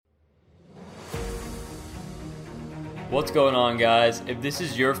What's going on, guys? If this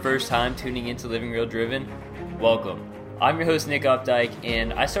is your first time tuning into Living Real Driven, welcome. I'm your host, Nick Updike,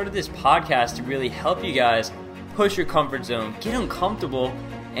 and I started this podcast to really help you guys push your comfort zone, get uncomfortable,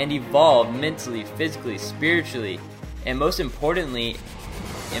 and evolve mentally, physically, spiritually, and most importantly,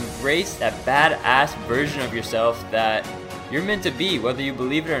 embrace that badass version of yourself that you're meant to be, whether you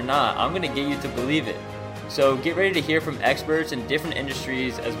believe it or not. I'm going to get you to believe it. So get ready to hear from experts in different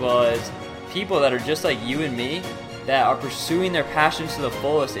industries, as well as people that are just like you and me, that are pursuing their passions to the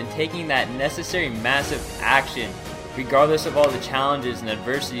fullest and taking that necessary massive action regardless of all the challenges and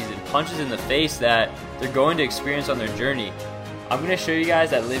adversities and punches in the face that they're going to experience on their journey. I'm going to show you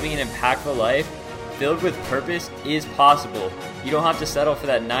guys that living an impactful life filled with purpose is possible. You don't have to settle for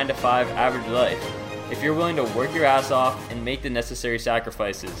that 9-to-5 average life if you're willing to work your ass off and make the necessary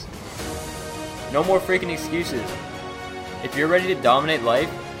sacrifices. No more freaking excuses. If you're ready to dominate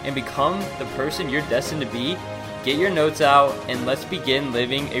life and become the person you're destined to be, get your notes out and let's begin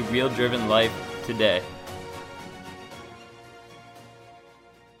living a real driven life today.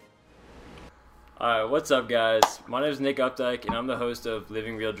 Alright, what's up, guys? My name is Nick Updike and I'm the host of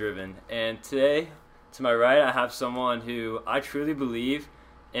Living Real Driven. And today, to my right, I have someone who I truly believe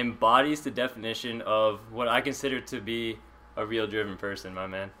embodies the definition of what I consider to be a real driven person, my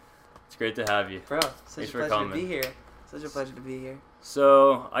man. It's great to have you. Bro, such a pleasure to be here. Such a pleasure to be here.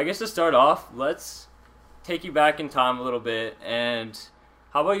 So, I guess to start off, let's take you back in time a little bit, and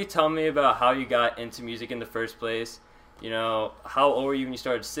how about you tell me about how you got into music in the first place? You know, how old were you when you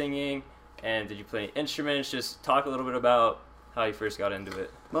started singing, and did you play any instruments? Just talk a little bit about how you first got into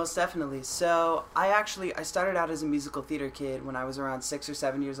it. Most definitely. So I started out as a musical theater kid when I was around 6 or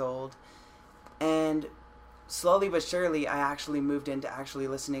 7 years old, and slowly but surely I actually moved into actually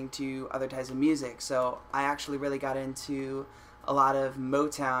listening to other types of music. So I actually really got into a lot of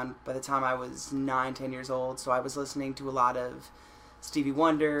Motown by the time I was 9, 10 years old. So I was listening to a lot of Stevie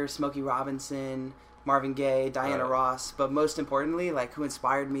Wonder, Smokey Robinson, Marvin Gaye, Diana Ross. But most importantly, like, who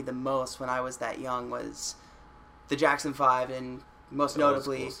inspired me the most when I was that young was the Jackson 5, and most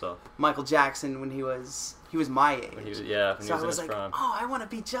notably cool Michael Jackson when he was my age. When he was so in I his was like, prime. oh, I want to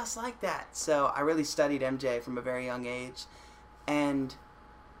be just like that. So I really studied MJ from a very young age. And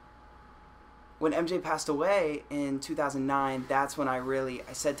when MJ passed away in 2009, that's when I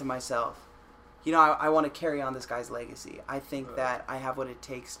said to myself, you know, I want to carry on this guy's legacy. I think that I have what it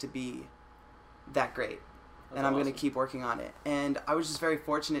takes to be that great. And I'm going to keep working on it. And I was just very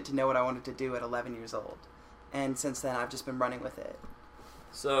fortunate to know what I wanted to do at 11 years old. And since then, I've just been running with it.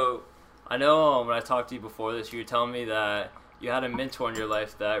 So, I know when I talked to you before this, you were telling me that you had a mentor in your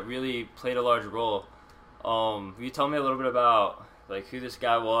life that really played a large role. Will you tell me a little bit about like who this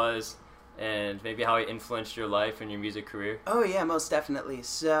guy was and maybe how he influenced your life and your music career? Oh, yeah, most definitely.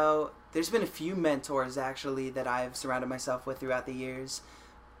 So there's been a few mentors, actually, that I've surrounded myself with throughout the years.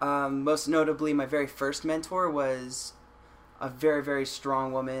 Most notably, my very first mentor was a very, very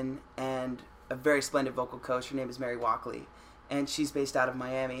strong woman and a very splendid vocal coach. Her name is Mary Walkley, and she's based out of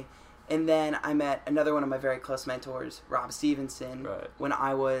Miami. And then I met another one of my very close mentors, Rob Stevenson, when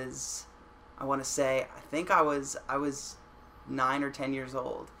I was, I want to say, I think I was 9 or 10 years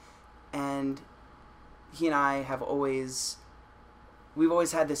old. And he and I we've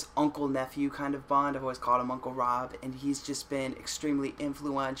always had this uncle-nephew kind of bond. I've always called him Uncle Rob, and he's just been extremely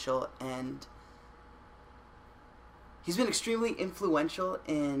influential, and he's been extremely influential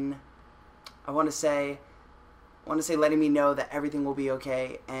in, I want to say letting me know that everything will be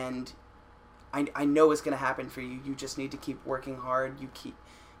okay, and I know it's going to happen for you. You just need to keep working hard.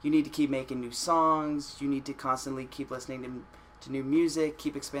 You need to keep making new songs. You need to constantly keep listening to new music,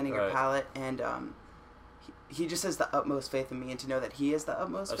 keep expanding your palette, and he just has the utmost faith in me, and to know that he has the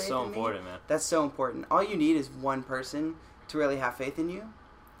utmost faith in me. That's so important, man. That's so important. All you need is one person to really have faith in you,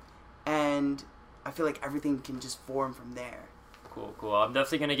 and I feel like everything can just form from there. Cool. I'm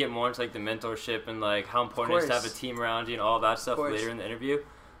definitely going to get more into like the mentorship and like how important it is to have a team around you and all that stuff later in the interview.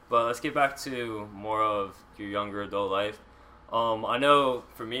 But let's get back to more of your younger adult life. I know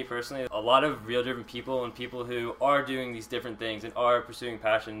for me personally, a lot of real driven people and people who are doing these different things and are pursuing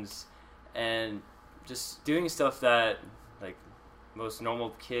passions and just doing stuff that like most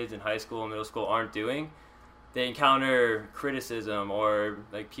normal kids in high school and middle school aren't doing, they encounter criticism, or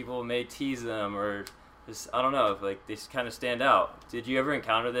like people may tease them, or just, I don't know, like they just kind of stand out. Did you ever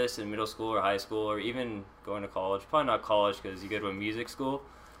encounter this in middle school or high school or even going to college? Probably not college because you go to a music school,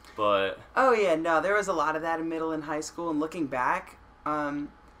 but... Oh yeah, no, there was a lot of that in middle and high school, and looking back, I'm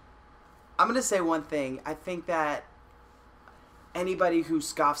going to say one thing. I think that anybody who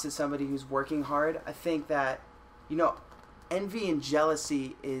scoffs at somebody who's working hard, I think that, you know, envy and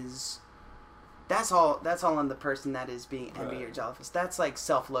jealousy that's all on the person that is being envious or jealous. That's like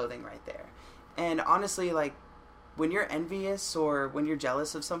self-loathing right there. And honestly, like, when you're envious or when you're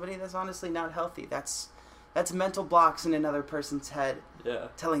jealous of somebody, that's honestly not healthy. That's mental blocks in another person's head. Yeah.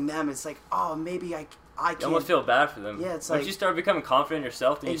 Telling them, it's like, oh, maybe I can't. You almost feel bad for them. Yeah, it's Once like, you start becoming confident in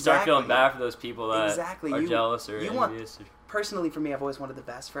yourself, then you Exactly. start feeling bad for those people that Exactly. are jealous or you want- envious. Personally, for me, I've always wanted the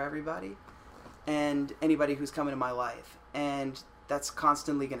best for everybody and anybody who's come into my life. And that's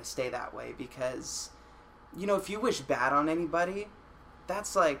constantly going to stay that way because, you know, if you wish bad on anybody,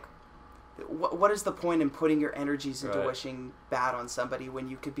 that's like, what is the point in putting your energies into Right. wishing bad on somebody when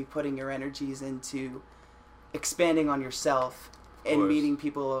you could be putting your energies into expanding on yourself and course. meeting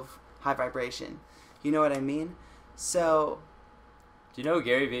people of high vibration? You know what I mean? So, Do you know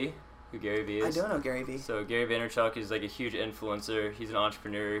Gary Vee? Who Gary Vee is? I don't know Gary Vee. So Gary Vaynerchuk is like a huge influencer. He's an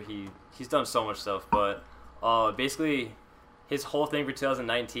entrepreneur. He's done so much stuff, but basically his whole thing for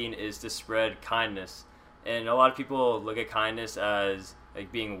 2019 is to spread kindness. And a lot of people look at kindness as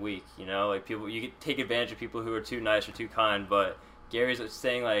like being weak, you know, like people, you can take advantage of people who are too nice or too kind, but Gary's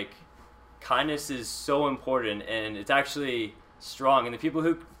saying like kindness is so important and it's actually strong, and the people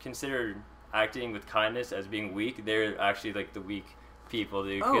who consider acting with kindness as being weak, they're actually like the weak people,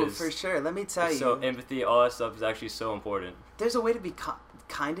 dude. Oh, for sure. Let me tell you. So empathy, all that stuff is actually so important. There's a way to be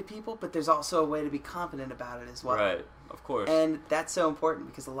kind to people, but there's also a way to be confident about it as well. Right, of course. And that's so important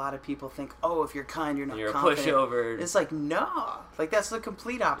because a lot of people think, oh, if you're kind, you're not You're confident. a pushover. It's like, no. Like, that's the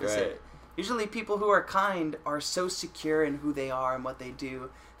complete opposite. Right. Usually people who are kind are so secure in who they are and what they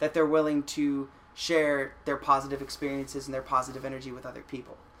do that they're willing to share their positive experiences and their positive energy with other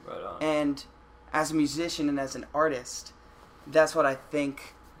people. Right on. And as a musician and as an artist, that's what I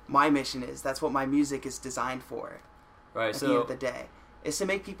think my mission is. That's what my music is designed for. Right, At so the end of the day, is to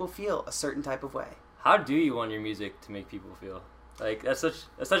make people feel a certain type of way. how do you want your music to make people feel? Like, that's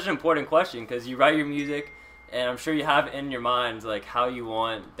such an important question, because you write your music, and I'm sure you have in your mind like how you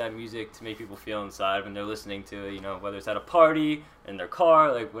want that music to make people feel inside when they're listening to it, you know, whether it's at a party, in their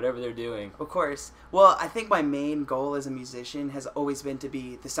car, like whatever they're doing. Of course. Well, I think my main goal as a musician has always been to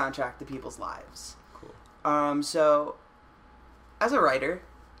be the soundtrack to people's lives. Cool. So, as a writer,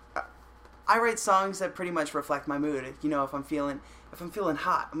 I write songs that pretty much reflect my mood. You know, if I'm feeling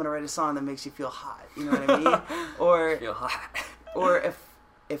hot, I'm gonna write a song that makes you feel hot. You know what I mean? Or Feel hot. or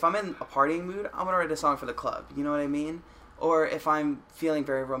if I'm in a partying mood, I'm gonna write a song for the club. You know what I mean? Or if I'm feeling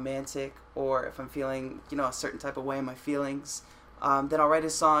very romantic, or if I'm feeling, you know, a certain type of way in my feelings, then I'll write a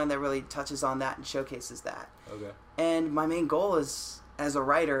song that really touches on that and showcases that. Okay. And my main goal is, as a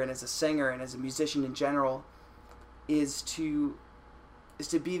writer and as a singer and as a musician in general, is to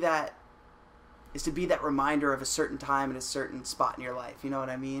be that reminder of a certain time and a certain spot in your life. You know what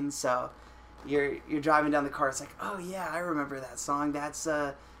I mean? So you're driving down the car, it's like, oh yeah, I remember that song. That's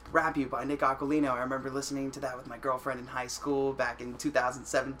Rap You by Nick Aquilino. I remember listening to that with my girlfriend in high school back in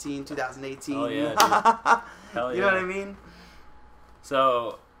 2017, 2018. Oh yeah, dude. Hell yeah. You know what I mean?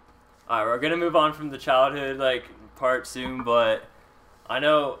 So, alright, we're gonna move on from the childhood like part soon, but I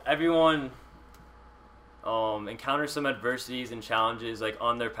know everyone encounters some adversities and challenges like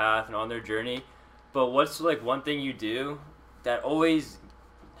on their path and on their journey. But what's like one thing you do that always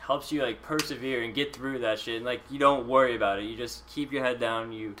helps you like persevere and get through that shit, and like you don't worry about it, you just keep your head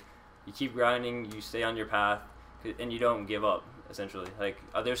down, you keep grinding, you stay on your path, and you don't give up, essentially? Like,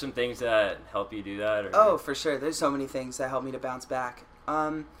 are there some things that help you do that? Or? Oh, for sure. There's so many things that help me to bounce back.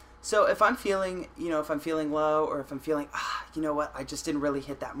 So if I'm feeling low, or if I'm feeling, you know what, I just didn't really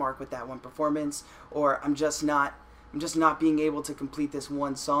hit that mark with that one performance, or I'm just not being able to complete this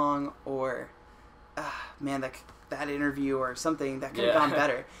one song, or man, that interview or something that could have gone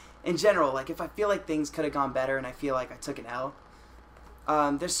better. In general, like if I feel like things could have gone better and I feel like I took an L,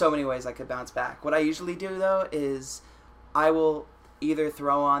 there's so many ways I could bounce back. What I usually do though is I will either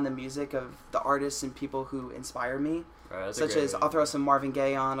throw on the music of the artists and people who inspire me, Right, such as I'll throw some Marvin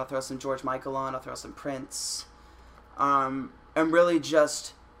Gaye on, I'll throw some George Michael on, I'll throw some Prince, and really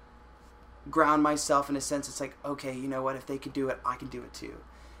just ground myself in a sense. It's like, okay, you know what, if they could do it, I can do it too.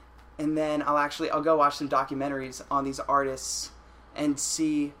 And then I'll go watch some documentaries on these artists and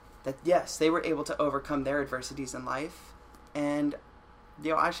see that, yes, they were able to overcome their adversities in life, and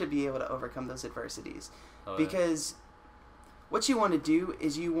I should be able to overcome those adversities. Because what you want to do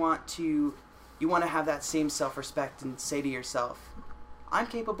is you want to have that same self-respect and say to yourself, I'm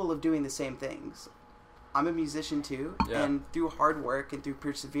capable of doing the same things. I'm a musician too, and through hard work and through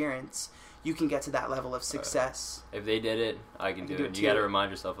perseverance, you can get to that level of success. If they did it, I can do it. You got to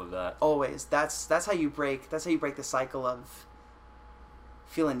remind yourself of that. Always. That's how you break the cycle of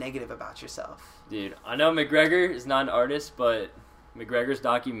feeling negative about yourself. Dude, I know McGregor is not an artist, but McGregor's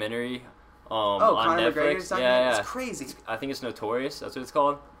documentary on Conor McGregor's Netflix. Yeah. It's crazy. I think it's Notorious. That's what it's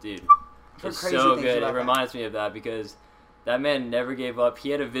called. Dude, it's crazy so things good. It about that. reminds me of that because that man never gave up. He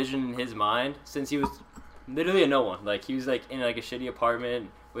had a vision in his mind since he was literally a no one. Like, he was like in like a shitty apartment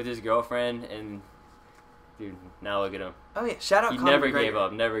with his girlfriend, and dude, now look at him. Oh yeah, shout out He Conor never McGregor. gave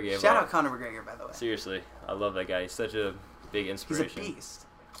up. Never gave up. Shout out Conor McGregor, by the way. Seriously, I love that guy. He's such a big He's inspiration. a beast.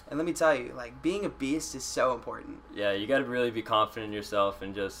 And let me tell you, like, being a beast is so important. Yeah, you got to really be confident in yourself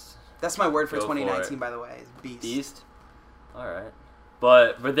and just That's my word for Go for 2019, it. by the way, is beast. beast. All right.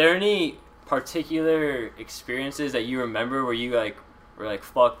 But were there any particular experiences that you remember where you like were like,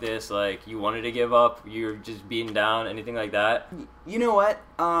 fuck this, like you wanted to give up, you were just beaten down, anything like that? You know what?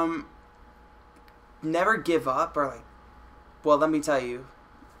 Never give up, or like, well, let me tell you,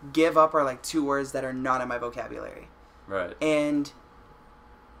 give up are like two words that are not in my vocabulary. Right. And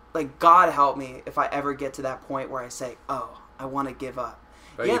like, God help me if I ever get to that point where I say, oh, I want to give up.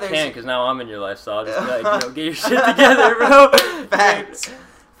 But Yeah, you there's- can't, because now I'm in your life, so I'll just be like, get your shit together, bro.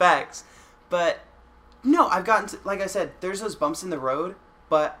 Facts. But no, I've gotten to, like I said, there's those bumps in the road,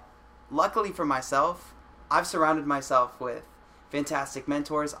 but luckily for myself, I've surrounded myself with fantastic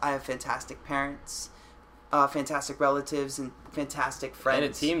mentors. I have fantastic parents, fantastic relatives, and fantastic friends.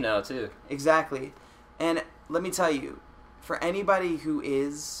 And a team now, too. Exactly. And let me tell you, for anybody who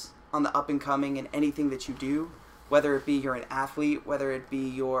is on the up and coming in anything that you do, whether it be you're an athlete, whether it be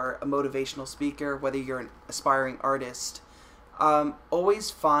you're a motivational speaker, whether you're an aspiring artist, always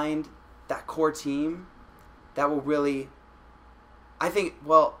find that core team that will really, I think,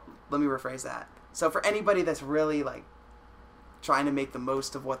 well, let me rephrase that. So for anybody that's really like trying to make the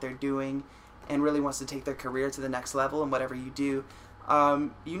most of what they're doing and really wants to take their career to the next level and whatever you do,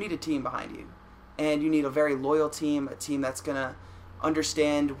 you need a team behind you. And you need a very loyal team, a team that's going to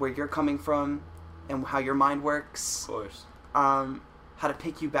understand where you're coming from and how your mind works. Of course. How to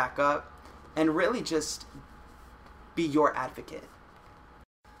pick you back up, and really just be your advocate.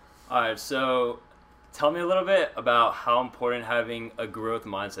 All right, so tell me a little bit about how important having a growth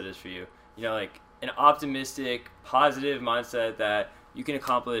mindset is for you. You know, like an optimistic, positive mindset that you can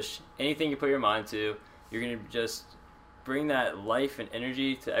accomplish anything you put your mind to. You're going to just bring that life and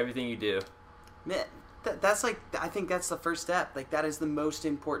energy to everything you do. Man, that's like, I think that's the first step. Like, that is the most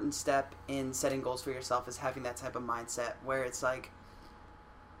important step in setting goals for yourself, is having that type of mindset where it's like,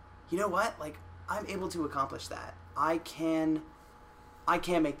 you know what? Like, I'm able to accomplish that. I can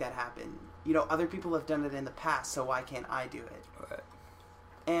make that happen. You know, other people have done it in the past, so why can't I do it? Right.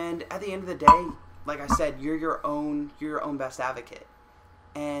 And at the end of the day, like I said, you're your own best advocate.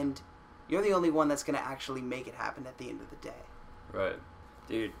 And you're the only one that's going to actually make it happen at the end of the day. Right.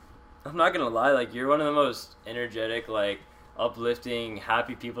 Dude, I'm not going to lie, like, you're one of the most energetic, like, uplifting,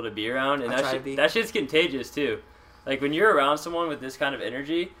 happy people to be around, and that shit's contagious, too. Like, when you're around someone with this kind of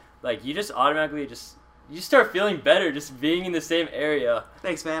energy, like, you just automatically you start feeling better just being in the same area.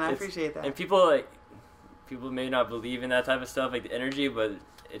 Thanks, man. I appreciate that. And people may not believe in that type of stuff, like the energy, but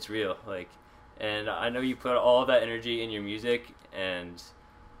it's real. Like, and I know you put all that energy in your music, and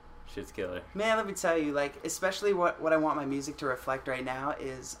shit's killer. Man, let me tell you, like, especially what I want my music to reflect right now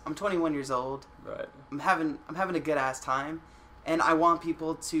is I'm 21 years old. Right. I'm having a good ass time, and I want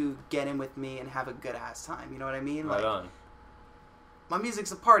people to get in with me and have a good ass time. You know what I mean? Right like, on. My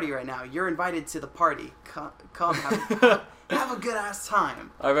music's a party right now. You're invited to the party. Come have a good ass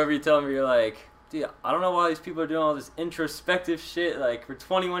time. I remember you telling me, you're like, dude, I don't know why these people are doing all this introspective shit. Like, we're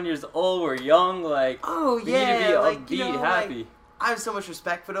 21 years old, we're young. Like, oh we yeah, need to be like, upbeat, you know, happy. Like, I have so much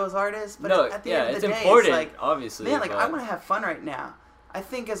respect for those artists, but No, at the yeah, end of the it's day, important, it's like, obviously. man, like, but I want to have fun right now. I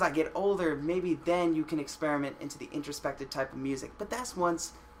think as I get older, maybe then you can experiment into the introspective type of music. But that's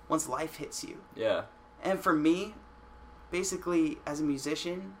once life hits you. Yeah. And for me, basically, as a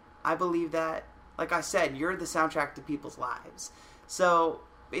musician, I believe that, like I said, you're the soundtrack to people's lives. So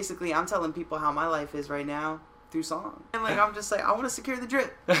basically, I'm telling people how my life is right now through song. And like, I'm just like, I want to secure the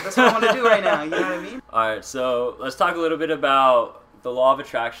drip. That's what I want to do right now. You know what I mean? All right, so let's talk a little bit about the law of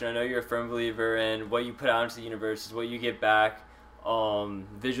attraction. I know you're a firm believer in what you put out into the universe is what you get back,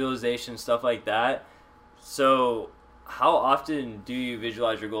 visualization, stuff like that. So how often do you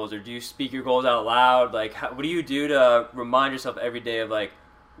visualize your goals, or do you speak your goals out loud? Like, what do you do to remind yourself every day of, like,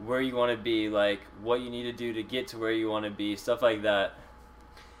 where you want to be, like, what you need to do to get to where you want to be, stuff like that?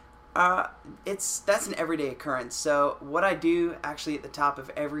 That's an everyday occurrence. So what I do actually at the top of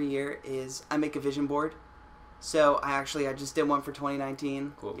every year is I make a vision board. So I just did one for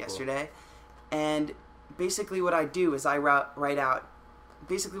 2019 yesterday. Cool. And basically what I do is I write out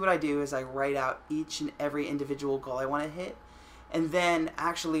each and every individual goal I want to hit. And then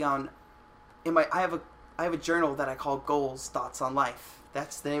actually I have a journal that I call Goals, Thoughts on Life.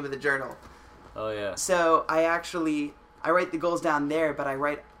 That's the name of the journal. Oh yeah. So I write the goals down there, but I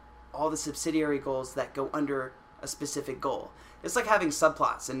write all the subsidiary goals that go under a specific goal. It's like having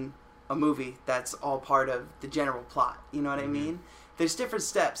subplots in a movie that's all part of the general plot. You know what I mean? There's different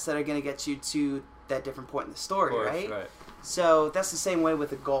steps that are going to get you to that different point in the story, right? So that's the same way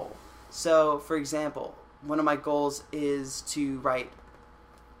with a goal. So, for example, one of my goals is to write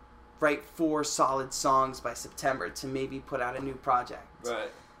 4 solid songs by September to maybe put out a new project. Right.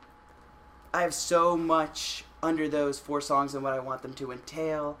 I have so much under those 4 songs and what I want them to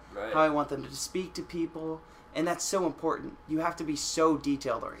entail, how I want them to speak to people, and that's so important. You have to be so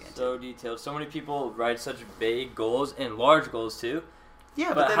detailed oriented. So detailed. So many people write such vague goals and large goals too.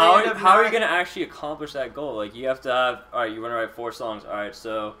 Yeah, but how are you going to actually accomplish that goal? Like, you have to have, all right, you want to write 4 songs. All right,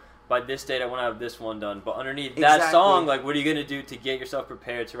 so by this date I want to have this one done. But underneath that song, like, what are you going to do to get yourself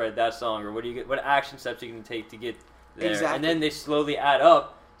prepared to write that song? Or what action steps are you going to take to get there? Exactly. And then they slowly add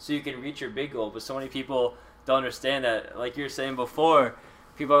up so you can reach your big goal. But so many people don't understand that. Like you were saying before,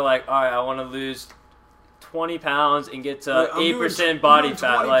 people are like, all right, I want to lose 20 pounds and get to 8% body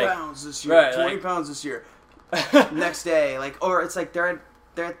fat. 20 pounds this year. Right, 20 pounds this year. Next day, like, or it's like they're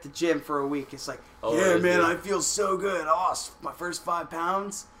at the gym for a week. It's like, yeah, man, I feel so good. I lost my first 5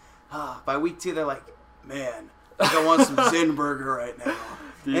 pounds. By week 2, they're like, man, I want some Zen burger right now.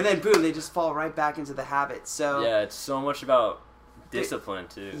 Dude. And then boom, they just fall right back into the habit. So yeah, it's so much about discipline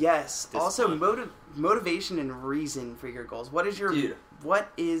too. Yes. Discipline. Also motivation and reason for your goals. What is your what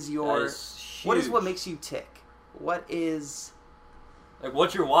is what makes you tick? What is like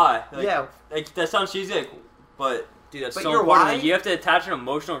what's your why? Like, yeah. Like that sounds cheesy, but dude, that's so important. Like, you have to attach an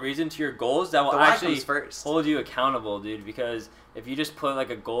emotional reason to your goals that will actually hold you accountable, dude. Because if you just put like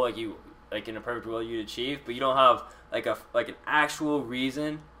a goal like in a perfect world you'd achieve, but you don't have like an actual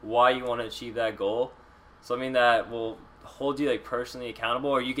reason why you want to achieve that goal, something that will hold you like personally accountable,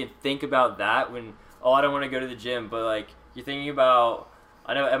 or you can think about that when I don't want to go to the gym, but like you're thinking about.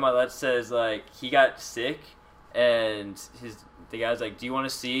 I know Emma Letts says like he got sick, and the guy's like, "Do you want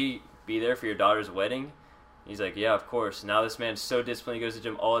to be there for your daughter's wedding?" He's like, "Yeah, of course." Now this man's so disciplined; he goes to the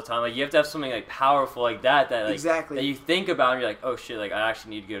gym all the time. Like you have to have something like powerful like that like that you think about, and you're like, "Oh shit! Like I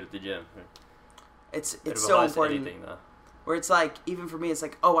actually need to go to the gym." It's so important. Where it's like, even for me, it's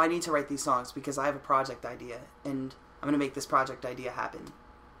like, "Oh, I need to write these songs because I have a project idea, and I'm gonna make this project idea happen."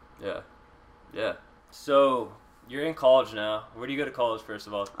 Yeah, yeah. So you're in college now. Where do you go to college, first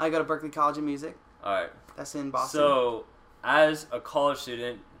of all? I go to Berklee College of Music. All right. That's in Boston. So, as a college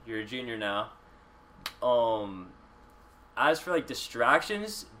student, you're a junior now. As for like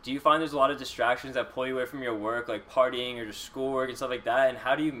distractions, do you find there's a lot of distractions that pull you away from your work, like partying or just schoolwork and stuff like that? And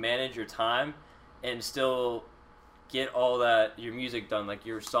how do you manage your time and still get all that your music done, like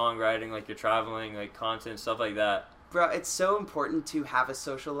your songwriting, like your traveling, like content, stuff like that? Bro, it's so important to have a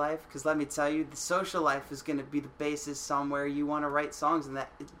social life, because let me tell you, the social life is going to be the basis on where you want to write songs, and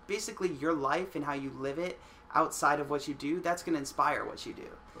that it's basically your life and how you live it outside of what you do. That's going to inspire what you do.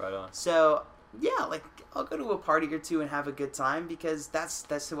 Right on. So yeah, like I'll go to a party or two and have a good time because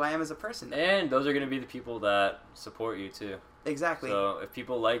that's who I am as a person. And those are going to be the people that support you too. Exactly. So if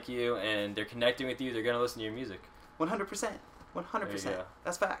people like you and they're connecting with you, they're going to listen to your music. 100%. 100%.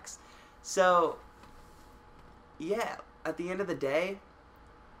 That's facts. So yeah, at the end of the day,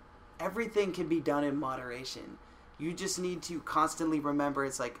 everything can be done in moderation. You just need to constantly remember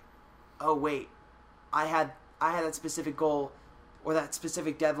it's like, oh wait, I had that specific goal or that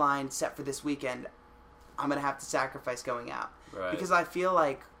specific deadline set for this weekend. I'm going to have to sacrifice going out. Right. Because I feel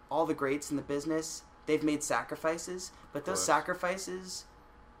like all the greats in the business, they've made sacrifices, but those sacrifices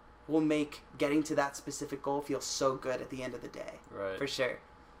will make getting to that specific goal feel so good at the end of the day. Right. For sure.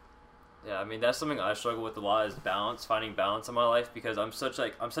 Yeah, I mean that's something I struggle with a lot is balance, finding balance in my life because I'm such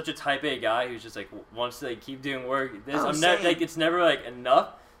a type A guy who's just like wants to like keep doing work. It's never like enough.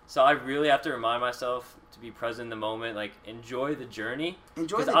 So I really have to remind myself to be present in the moment, like enjoy the journey.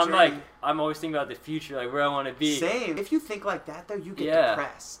 Enjoy the journey. I'm always thinking about the future, like where I want to be. Same. If you think like that though, you get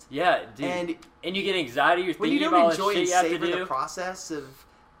depressed. Yeah, dude. And you get anxiety. You're thinking about all the shit you have to do. When you don't enjoy and savor the process of,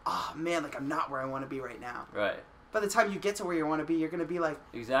 oh man, like I'm not where I want to be right now. Right. By the time you get to where you want to be, you're going to be like,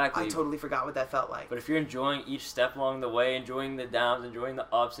 exactly. I totally forgot what that felt like. But if you're enjoying each step along the way, enjoying the downs, enjoying the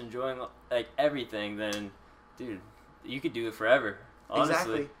ups, enjoying like everything, then, dude, you could do it forever.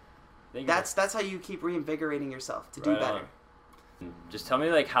 Honestly. Exactly. That's how you keep reinvigorating yourself to do better. Just tell me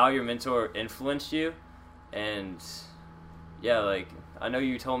like how your mentor influenced you, and yeah, like I know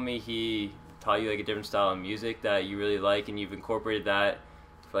you told me he taught you like a different style of music that you really like, and you've incorporated that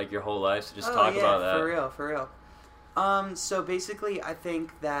for like your whole life. So just talk about that. For real. So basically, I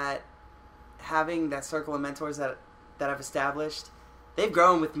think that having that circle of mentors that I've established, they've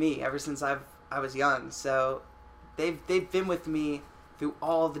grown with me ever since I've I was young. So they've been with me through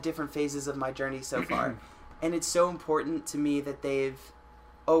all the different phases of my journey so far. And it's so important to me that they've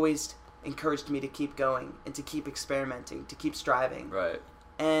always encouraged me to keep going and to keep experimenting, to keep striving. Right.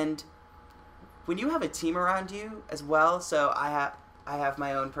 And when you have a team around you as well, so I have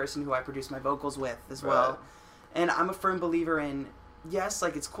my own person who I produce my vocals with as well. And I'm a firm believer in, yes,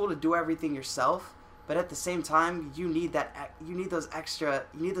 like it's cool to do everything yourself, but at the same time, you need those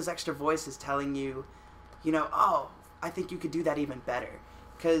extra voices telling you, oh, I think you could do that even better.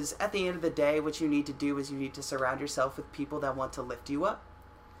 Because at the end of the day, what you need to do is you need to surround yourself with people that want to lift you up.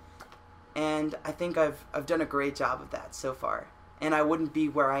 And I think I've done a great job of that so far. And I wouldn't be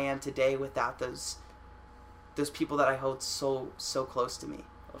where I am today without those people that I hold so close to me.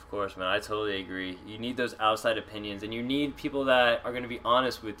 Of course, man. I totally agree. You need those outside opinions, and you need people that are going to be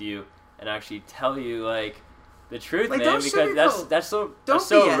honest with you and actually tell you, like, the truth, like, man, because that's so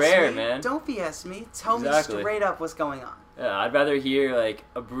rare, man. Don't BS me. Tell me straight up what's going on. Yeah, I'd rather hear, like,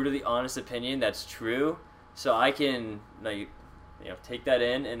 a brutally honest opinion that's true, so I can, like, take that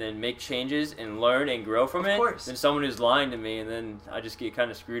in and then make changes and learn and grow from it. Of course. Than someone who's lying to me, and then I just get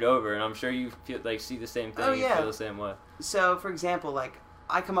kind of screwed over. And I'm sure you see the same thing. You feel the same way. So, for example, like,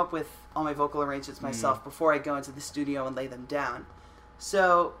 I come up with all my vocal arrangements myself before I go into the studio and lay them down.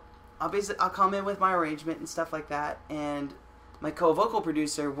 So I'll come in with my arrangement and stuff like that, and my co-vocal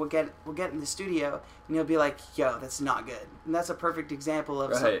producer will get in the studio and he'll be like, "Yo, that's not good." And that's a perfect example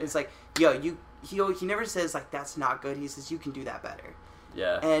of it's like, "Yo, he never says like that's not good. He says you can do that better."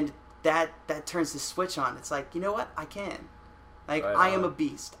 Yeah. And that turns the switch on. It's like, you know what? I can. Like, I am a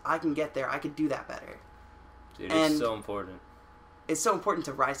beast. I can get there. I could do that better. Dude, it's so important. It's so important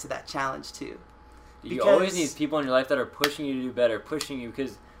to rise to that challenge too. You always need people in your life that are pushing you to do better, pushing you,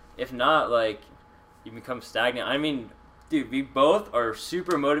 because if not, like, you become stagnant. I mean, dude, we both are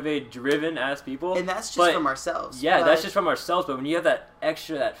super motivated, driven ass people. And that's just from ourselves. Yeah, that's just from ourselves. But when you have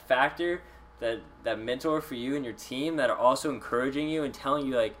that factor, that mentor for you and your team that are also encouraging you and telling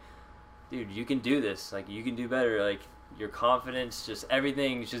you, like, dude, you can do this. Like, you can do better. Like, your confidence, just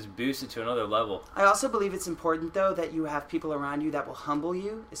everything is just boosted to another level. I also believe it's important, though, that you have people around you that will humble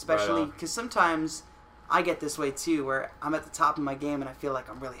you, especially because sometimes I get this way, too, where I'm at the top of my game and I feel like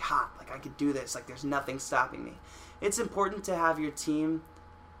I'm really hot. Like, I could do this. Like, there's nothing stopping me. It's important to have your team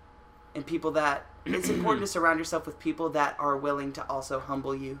and people that... It's important to surround yourself with people that are willing to also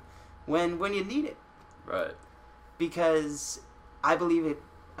humble you when you need it. Right. Because I believe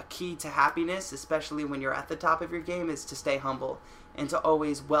a key to happiness, especially when you're at the top of your game, is to stay humble and to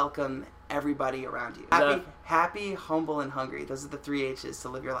always welcome everybody around you. Happy, humble, and hungry. Those are the 3 H's to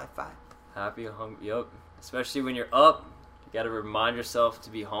live your life by. Happy, hungry, yep. Especially when you're up, you got to remind yourself to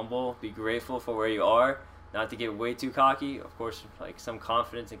be humble, be grateful for where you are, not to get way too cocky. Of course, like, some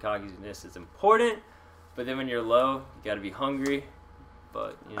confidence and cockiness is important, but then when you're low, you got to be hungry.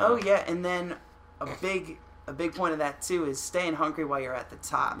 But Oh yeah, and then a big point of that too is staying hungry while you're at the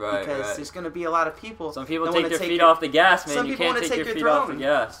top, because there's going to be a lot of people. Some people take their feet off the gas, man. You can't take your feet off the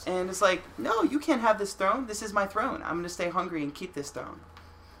gas. And it's like, no, you can't have this throne. This is my throne. I'm going to stay hungry and keep this throne.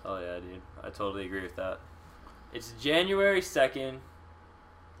 Oh yeah, dude. I totally agree with that. It's January 2nd,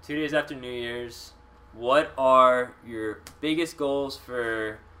 2 days after New Year's. What are your biggest goals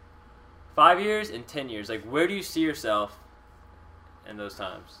for 5 years and 10 years? Like, where do you see yourself in those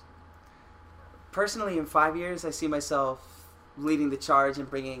times? Personally, in 5 years, I see myself leading the charge and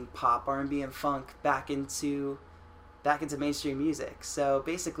bringing pop, R&B, and funk back into mainstream music. So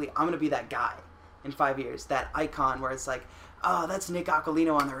basically, I'm going to be that guy in 5 years, that icon where it's like, oh, that's Nick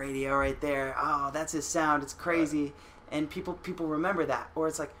Aquilino on the radio right there. Oh, that's his sound. It's crazy. Right. And people remember that. Or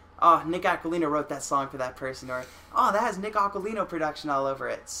it's like, oh, Nick Aquilino wrote that song for that person. Or, oh, that has Nick Aquilino production all over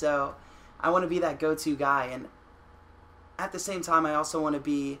it. So I want to be that go-to guy. And at the same time, I also want to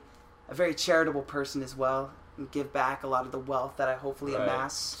be a very charitable person as well and give back a lot of the wealth that I hopefully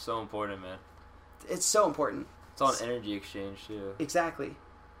amass. So important, man. It's so important. It's all an energy exchange, too. Exactly.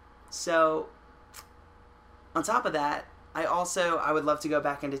 So, on top of that, I would love to go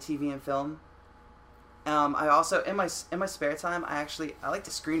back into TV and film. I also, in my spare time, I like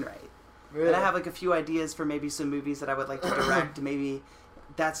to screenwrite. Really? And I have like a few ideas for maybe some movies that I would like to direct. maybe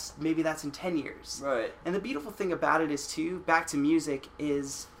that's in 10 years. Right. And the beautiful thing about it is too, back to music,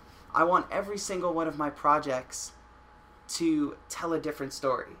 is I want every single one of my projects to tell a different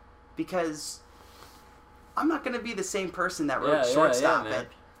story, because I'm not going to be the same person that wrote Shortstop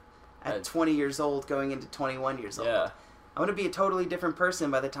at 20 years old going into 21 years old. Yeah. I'm going to be a totally different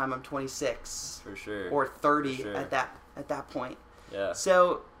person by the time I'm 26. For sure. Or 30 at that point. Yeah.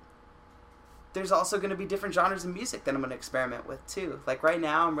 So there's also going to be different genres of music that I'm going to experiment with too. Like right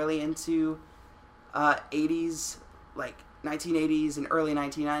now I'm really into 80s, like 1980s and early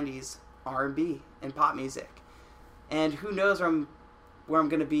 1990s R&B and pop music. And who knows where I'm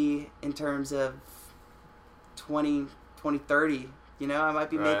going to be in terms of 2030. You know, I might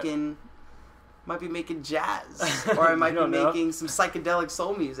be making jazz, or I might be making some psychedelic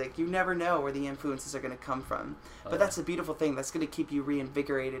soul music. You never know where the influences are going to come from. But that's a beautiful thing. That's going to keep you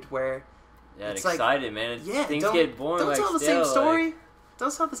reinvigorated. Where it's excited, man. Things get boring. Don't tell the same story.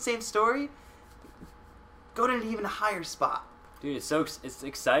 Don't tell the same story. Go to an even higher spot. Dude, it's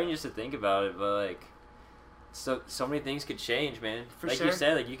exciting just to think about it, but like, so many things could change, man. For sure. You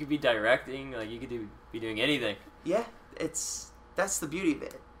said, like, you could be directing, like, you could be doing anything. Yeah, that's the beauty of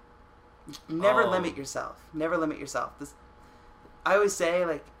it. Never limit yourself. Never limit yourself. I always say,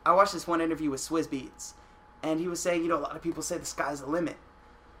 like, I watched this one interview with Swizz Beatz, and he was saying, a lot of people say the sky's the limit.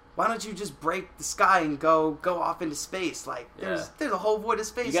 Why don't you just break the sky and go off into space? Like, there's a whole void of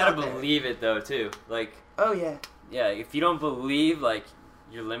space. You gotta believe it though, too. Like, oh yeah. Yeah, if you don't believe, like,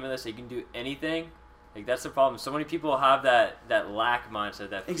 you're limitless, you can do anything. Like, that's the problem. So many people have that lack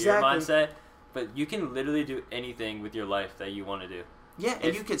mindset, that fear mindset, but you can literally do anything with your life that you want to do. Yeah,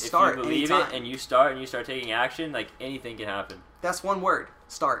 and you can start anytime. If you believe it and you start taking action, like, anything can happen. That's one word.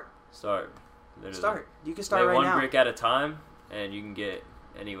 Start. Literally. Start. You can start right now. One brick at a time, and you can get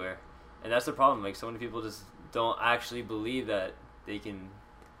anywhere. And that's the problem. Like, so many people just don't actually believe that they can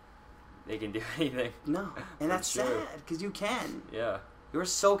do anything. No, and that's sad, because you can. Yeah. You're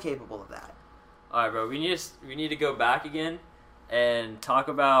so capable of that. All right, bro. We need to go back again and talk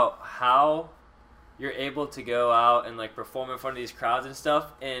about how you're able to go out and, like, perform in front of these crowds and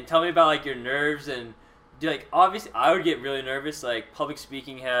stuff. And tell me about, like, your nerves and, like, obviously I would get really nervous. Like, public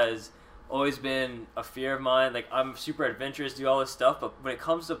speaking has always been a fear of mine. Like, I'm super adventurous, do all this stuff, but when it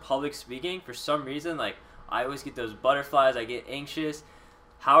comes to public speaking, for some reason, like, I always get those butterflies. I get anxious.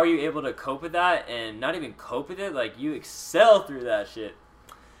 How are you able to cope with that? And not even cope with it, like, you excel through that shit.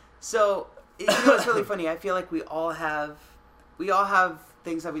 So, it's really funny. I feel like we all have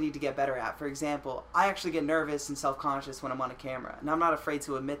things that we need to get better at. For example, I actually get nervous and self-conscious when I'm on a camera, and I'm not afraid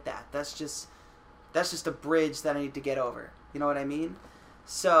to admit that. That's just a bridge that I need to get over. You know what I mean?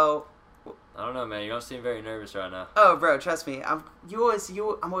 So, I don't know, man. You don't seem very nervous right now. Oh, bro, trust me. I'm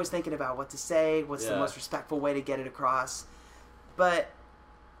always thinking about what to say, what's the most respectful way to get it across. But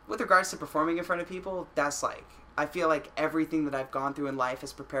with regards to performing in front of people, that's like, I feel like everything that I've gone through in life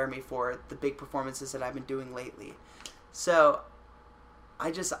has prepared me for the big performances that I've been doing lately. So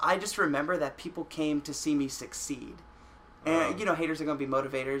I just remember that people came to see me succeed. And, haters are going to be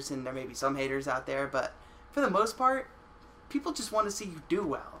motivators, and there may be some haters out there, but for the most part, people just want to see you do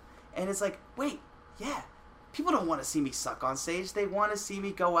well. And it's like, wait, yeah, people don't want to see me suck on stage. They want to see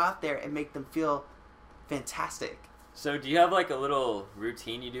me go out there and make them feel fantastic. So do you have, like, a little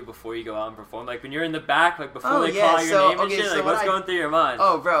routine you do before you go out and perform? Like, when you're in the back, like, before they call your name and shit, like, what's going through your mind?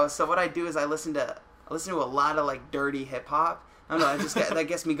 Oh, bro, so what I do is I listen to a lot of, like, dirty hip-hop. I don't know, that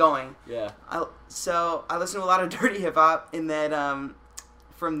gets me going. Yeah. So I listen to a lot of dirty hip-hop, and then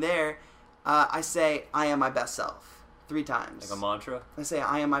from there, I say, I am my best self 3 times. Like a mantra? I say,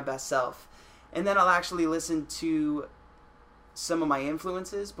 I am my best self. And then I'll actually listen to some of my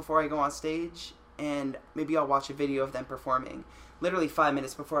influences before I go on stage, and maybe I'll watch a video of them performing, literally 5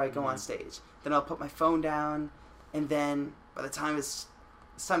 minutes before I go on stage. Then I'll put my phone down, and then by the time it's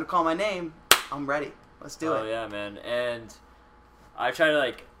time to call my name, I'm ready. Let's do it. Oh, yeah, man. And I'm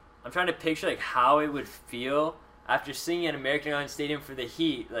trying to picture, like, how it would feel after singing at American Airlines Stadium for the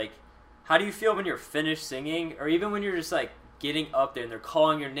Heat. Like, how do you feel when you're finished singing, or even when you're just, like, getting up there and they're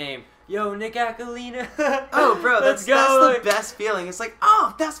calling your name? Yo, Nick Aquilina. Oh, bro, that's the best feeling. It's like,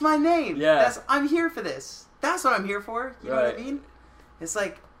 oh, that's my name. Yeah. I'm here for this. That's what I'm here for. You know what I mean? It's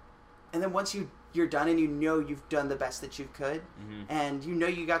like, and then once you're done and you've done the best that you could, and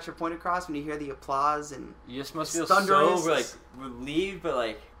you got your point across when you hear the applause, and you just must feel so, like, relieved, but,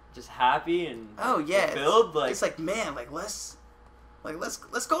 like, just happy and fulfilled. Like, it's like, man, let's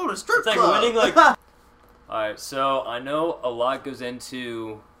go to a strip club. It's like winning, like. All right, so I know a lot goes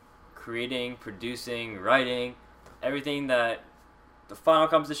into creating, producing, writing, everything that the final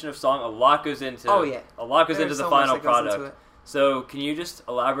composition of song. A lot goes into. Oh yeah. A lot goes into the final product. So can you just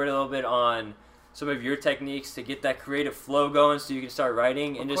elaborate a little bit on some of your techniques to get that creative flow going, so you can start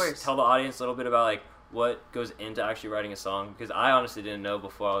writing, and just tell the audience a little bit about, like, what goes into actually writing a song? Because I honestly didn't know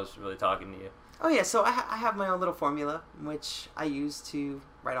before I was really talking to you. Oh yeah, so I have my own little formula, which I use to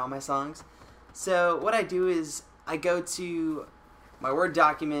write all my songs. So what I do is I go to my Word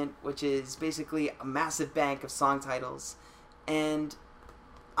document, which is basically a massive bank of song titles, and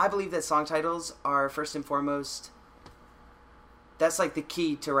I believe that song titles are first and foremost, that's like the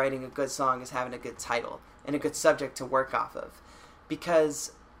key to writing a good song, is having a good title and a good subject to work off of.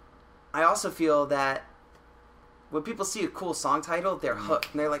 Because I also feel that when people see a cool song title, they're hooked.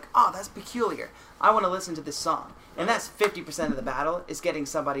 And they're like, oh, that's peculiar. I want to listen to this song. And that's 50% of the battle, is getting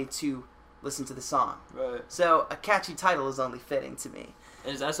somebody to listen to the song. Right. So a catchy title is only fitting to me.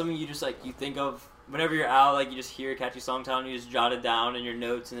 And is that something you just, like, you think of whenever you're out, like, you just hear a catchy song title and you just jot it down in your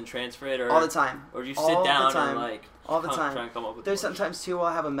notes and then transfer it? Or, all the time. Or do you sit down and, like, all the time. try and come up with There's sometimes, too,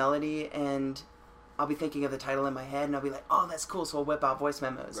 I'll have a melody and I'll be thinking of the title in my head, and I'll be like, oh, that's cool, so I'll whip out voice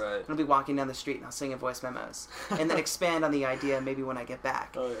memos. Right. And I'll be walking down the street, and I'll sing in voice memos. And then expand on the idea maybe when I get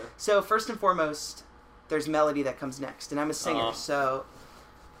back. Oh, yeah. So first and foremost, there's melody that comes next. And I'm a singer, so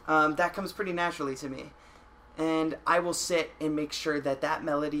that comes pretty naturally to me. And I will sit and make sure that that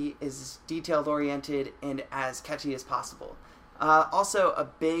melody is detailed-oriented and as catchy as possible. Also, a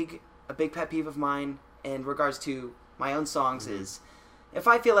big pet peeve of mine in regards to my own songs is, if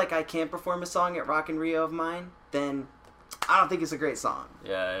I feel like I can't perform a song at Rock in Rio of mine, then I don't think it's a great song.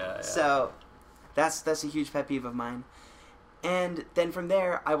 Yeah. So that's a huge pet peeve of mine. And then from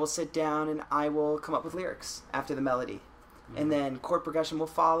there, I will sit down and I will come up with lyrics after the melody. And then chord progression will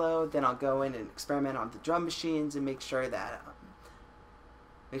follow. Then I'll go in and experiment on the drum machines and make sure that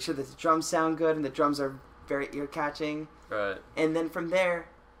the drums sound good and the drums are very ear-catching. Right. And then from there,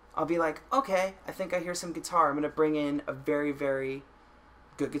 I'll be like, okay, I think I hear some guitar. I'm going to bring in a very, very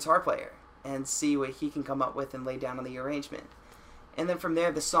good guitar player and see what he can come up with and lay down on the arrangement. And then from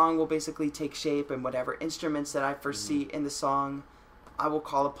there, the song will basically take shape, and whatever instruments that I foresee in the song, I will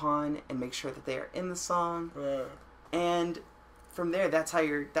call upon and make sure that they are in the song. Right. And from there, that's how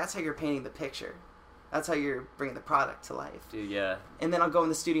you're painting the picture. That's how you're bringing the product to life. Dude, yeah. And then I'll go in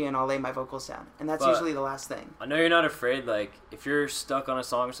the studio and I'll lay my vocals down. And that's usually the last thing. I know you're not afraid, like, if you're stuck on a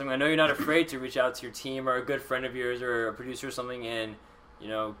song or something, I know you're not afraid to reach out to your team or a good friend of yours or a producer or something and, you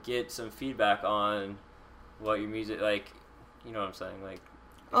know, get some feedback on what your music, like, you know what I'm saying? Like,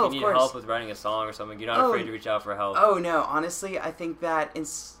 if you need help with writing a song or something, you're not afraid to reach out for help. Oh, no. Honestly, I think that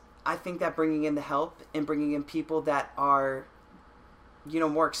bringing in the help and bringing in people that are, you know,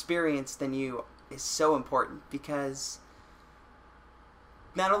 more experienced than you is so important, because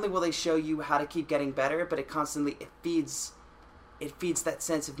not only will they show you how to keep getting better, but it feeds that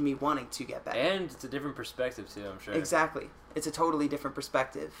sense of me wanting to get better. And it's a different perspective too, I'm sure. Exactly. It's a totally different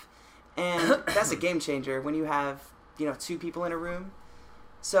perspective. And that's a game changer when you have, you know, two people in a room.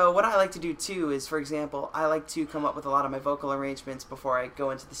 So what I like to do too is, for example, I like to come up with a lot of my vocal arrangements before I go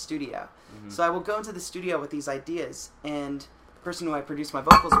into the studio. Mm-hmm. So I will go into the studio with these ideas, and the person who I produce my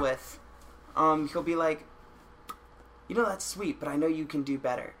vocals with, he'll be like, you know, that's sweet, but I know you can do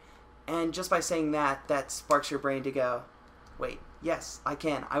better. And just by saying that sparks your brain to go, wait, yes, I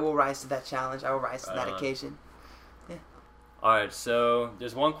can. I will rise to that challenge. I will rise to that occasion. Yeah. All right, so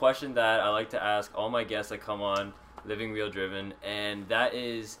there's one question that I like to ask all my guests that come on Living Real Driven, and that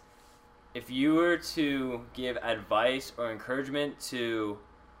is, if you were to give advice or encouragement to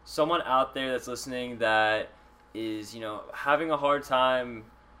someone out there that's listening that is, you know, having a hard time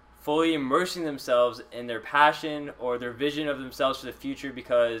fully immersing themselves in their passion or their vision of themselves for the future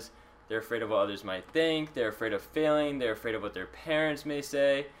because they're afraid of what others might think, they're afraid of failing, they're afraid of what their parents may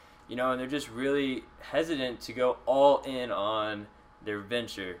say, you know, and they're just really hesitant to go all in on their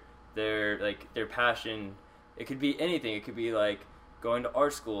venture, their passion. It could be anything. It could be like going to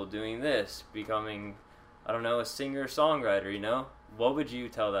art school, doing this, becoming, I don't know, a singer-songwriter, you know? What would you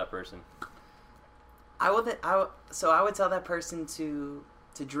tell that person? I would tell that person to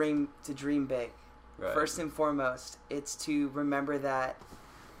dream big. Right. First and foremost, it's to remember that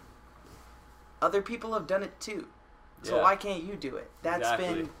other people have done it too. So why can't you do it?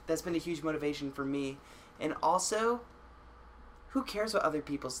 That's been a huge motivation for me. And also, who cares what other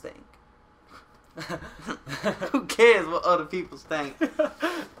people think? Who cares what other people think?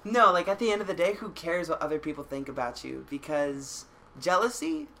 No, like, at the end of the day, who cares what other people think about you? Because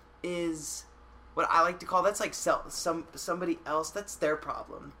jealousy is what I like to call, that's like somebody else, that's their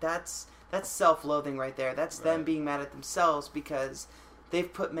problem. That's self-loathing right there. That's them being mad at themselves because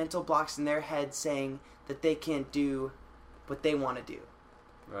they've put mental blocks in their head saying that they can't do what they want to do.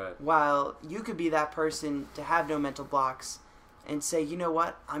 Right. While you could be that person to have no mental blocks and say, you know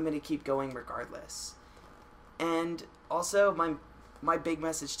what, I'm going to keep going regardless. And also, my big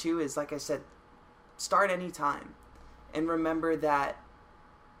message too is, like I said, start anytime. And remember that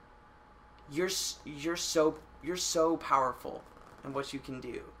you're so powerful in what you can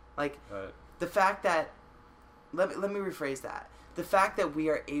do. Like, the fact that, let me rephrase that. The fact that we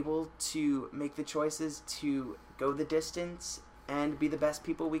are able to make the choices to go the distance and be the best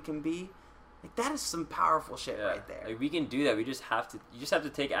people we can be, Like, that is some powerful shit right there. Like, we can do that. You just have to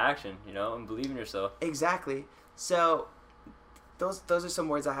take action, and believe in yourself. Exactly. So those are some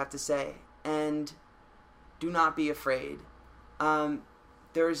words I have to say. And do not be afraid.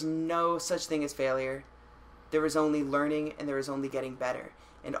 There is no such thing as failure. There is only learning, and there is only getting better.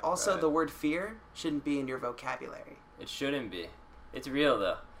 And also, the word fear shouldn't be in your vocabulary. It shouldn't be. It's real,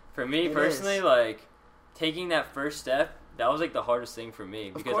 though. For me, personally, like, taking that first step, that was, like, the hardest thing for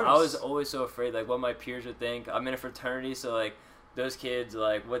me. Because I was always so afraid, like, what my peers would think. I'm in a fraternity, so, like, those kids,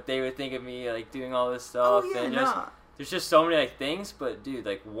 like, what they would think of me, like, doing all this stuff. Oh, yeah, and there's just so many, like, things. But, dude,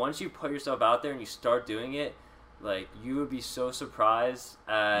 like, once you put yourself out there and you start doing it, like, you would be so surprised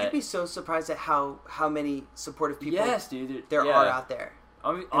at... You'd be so surprised at how many supportive people there are out there.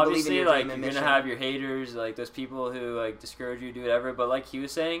 Obviously, like, you're going to have your haters, like, those people who, like, discourage you, do whatever. But like he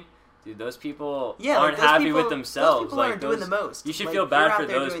was saying, dude, those people aren't happy with themselves. Those people aren't doing the most. You should feel bad for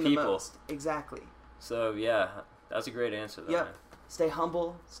those people. Exactly. So, yeah, that's a great answer, though, man. Stay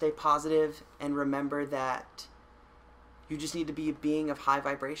humble, stay positive, and remember that you just need to be a being of high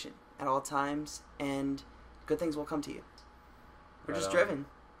vibration at all times, and good things will come to you. We're just driven.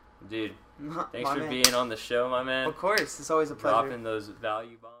 Dude, thanks for being on the show, my man. Of course, it's always a pleasure. Dropping those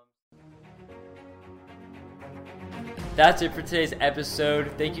value bombs. That's it for today's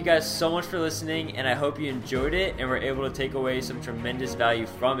episode. Thank you guys so much for listening, and I hope you enjoyed it and were able to take away some tremendous value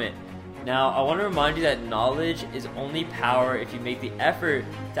from it. Now, I want to remind you that knowledge is only power if you make the effort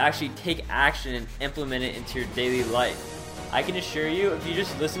to actually take action and implement it into your daily life. I can assure you, if you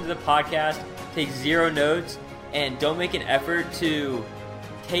just listen to the podcast, take 0 notes, and don't make an effort to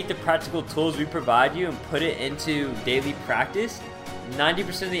take the practical tools we provide you and put it into daily practice,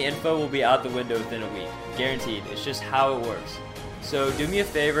 90% of the info will be out the window within a week. Guaranteed. It's just how it works. So do me a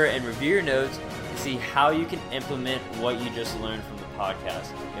favor and review your notes and see how you can implement what you just learned from the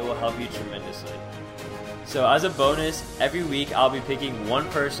podcast. It will help you tremendously. So as a bonus, every week I'll be picking one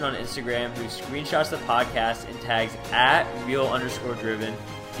person on Instagram who screenshots the podcast and tags @real_driven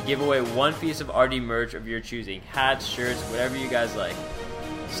to give away one piece of RD merch of your choosing. Hats, shirts, whatever you guys like.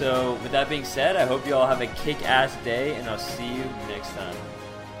 So with that being said, I hope you all have a kick-ass day, and I'll see you next time.